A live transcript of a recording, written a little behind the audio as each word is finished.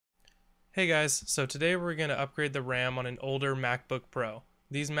Hey guys, so today we're going to upgrade the RAM on an older MacBook Pro.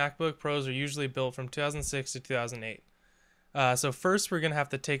 These MacBook Pros are usually built from 2006 to 2008. So first we're going to have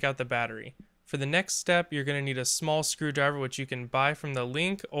to take out the battery. For the next step, you're going to need a small screwdriver which you can buy from the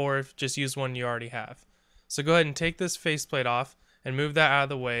link or just use one you already have. So go ahead and take this faceplate off and move that out of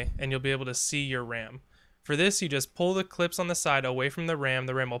the way and you'll be able to see your RAM. For this, you just pull the clips on the side away from the RAM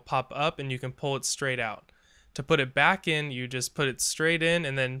will pop up and you can pull it straight out. To put it back in, you just put it straight in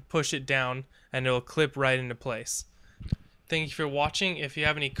and then push it down and it'll clip right into place. Thank you for watching. If you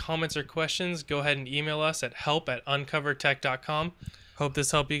have any comments or questions, go ahead and email us at help@uncovertech.com. Hope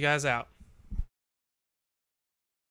this helped you guys out.